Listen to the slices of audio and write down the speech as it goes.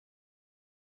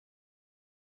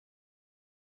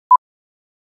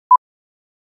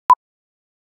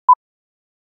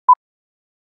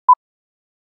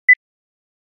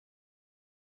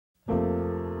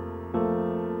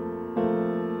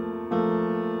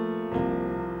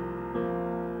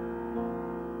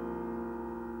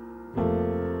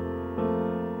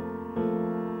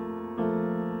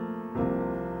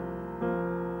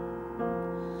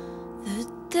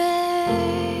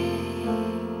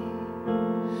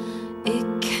it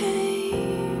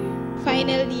came.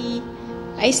 Finally,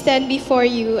 I stand before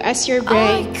you as your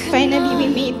bride. Finally, we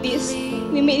made this.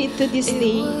 We made it to this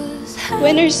day.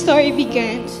 When our story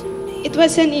began, it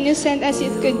was as innocent as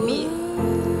it could be.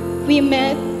 We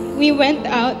met, we went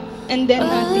out, and then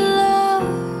nothing.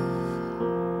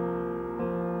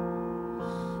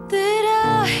 That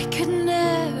I could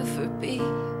never be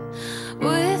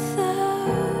without.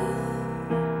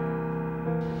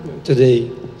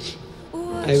 Today,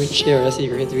 I will share a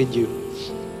secret with you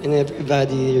and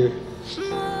everybody here.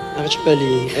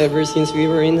 Actually, ever since we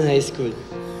were in high school,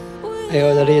 I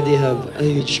already have a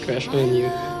huge crush on you.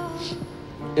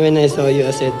 When I saw you,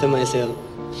 I said to myself,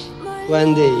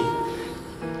 one day,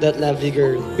 that lovely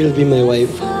girl will be my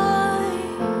wife.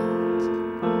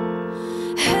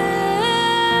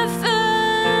 Heaven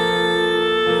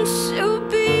should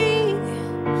be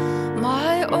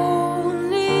my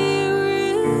only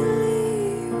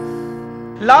relief.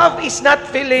 Love is not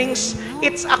feelings,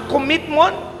 it's a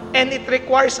commitment and it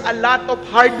requires a lot of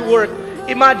hard work.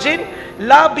 Imagine,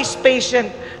 love is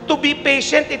patient. To be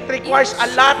patient, it requires a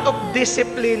lot of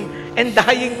discipline and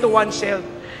dying to oneself.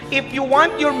 If you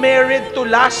want your marriage to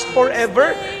last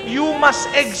forever, you must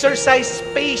exercise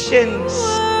patience.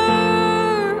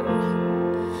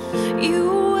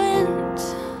 You went,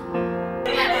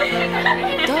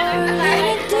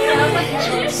 darling,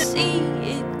 didn't see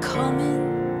it coming.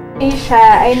 Trisha,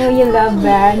 I know you love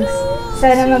bags.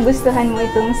 Sana magustuhan mo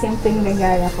itong simpleng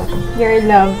regalo ko. Your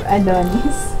love,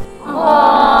 Adonis.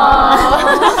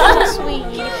 Aww!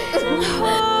 Sweet.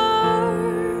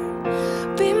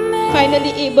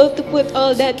 Finally able to put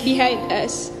all that behind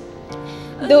us.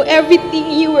 Though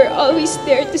everything, you were always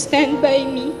there to stand by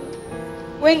me.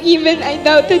 When even I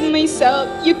doubted myself,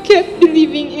 you kept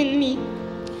believing in me.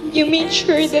 You made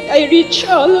sure that I reached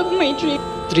all of my dreams.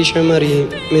 Trisha Marie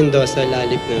Mendoza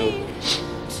Lalik now.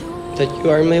 That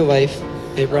you are my wife,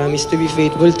 I promise to be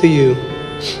faithful to you,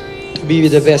 to be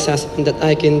the best husband that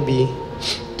I can be,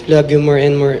 to love you more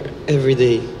and more every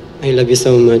day. I love you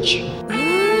so much.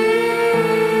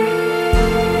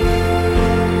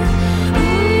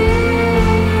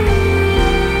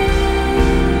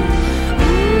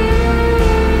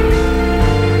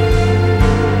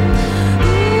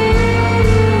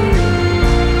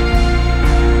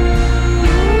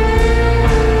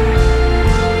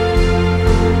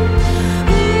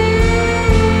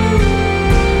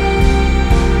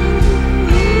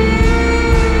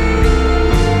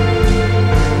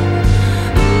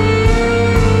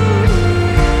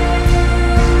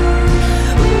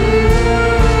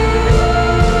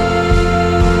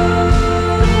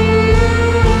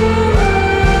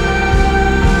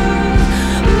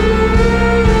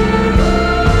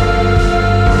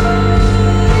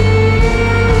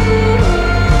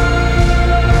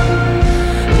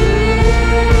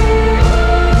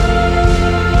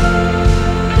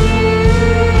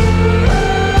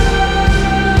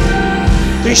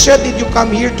 Trisha, did you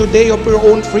come here today of your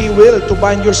own free will to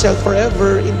bind yourself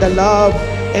forever in the love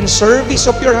and service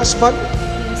of your husband?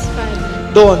 Yes,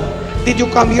 Father. Don, did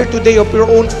you come here today of your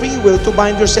own free will to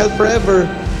bind yourself forever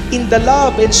in the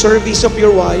love and service of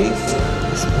your wife?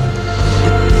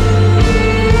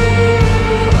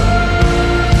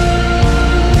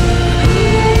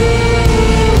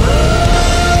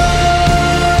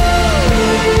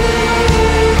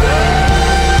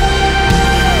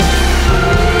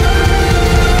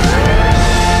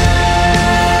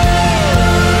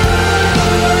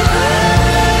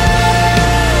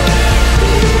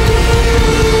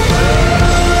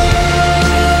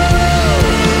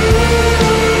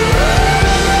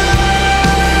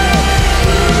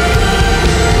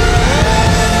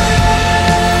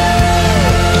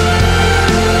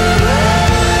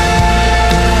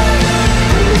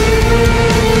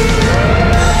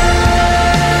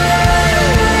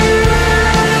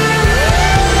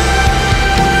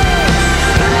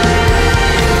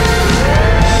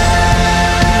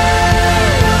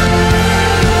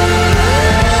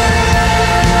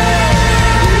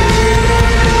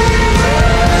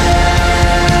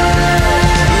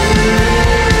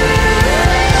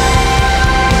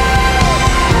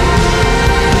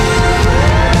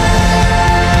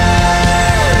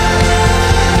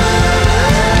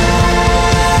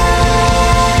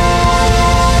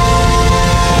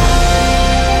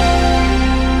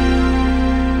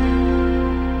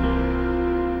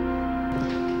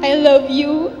 I love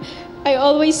you. I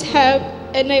always have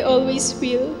and I always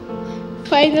will.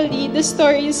 Finally, the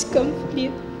story is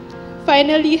complete.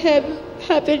 Finally,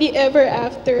 happily ever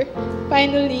after.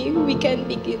 Finally, we can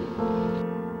begin.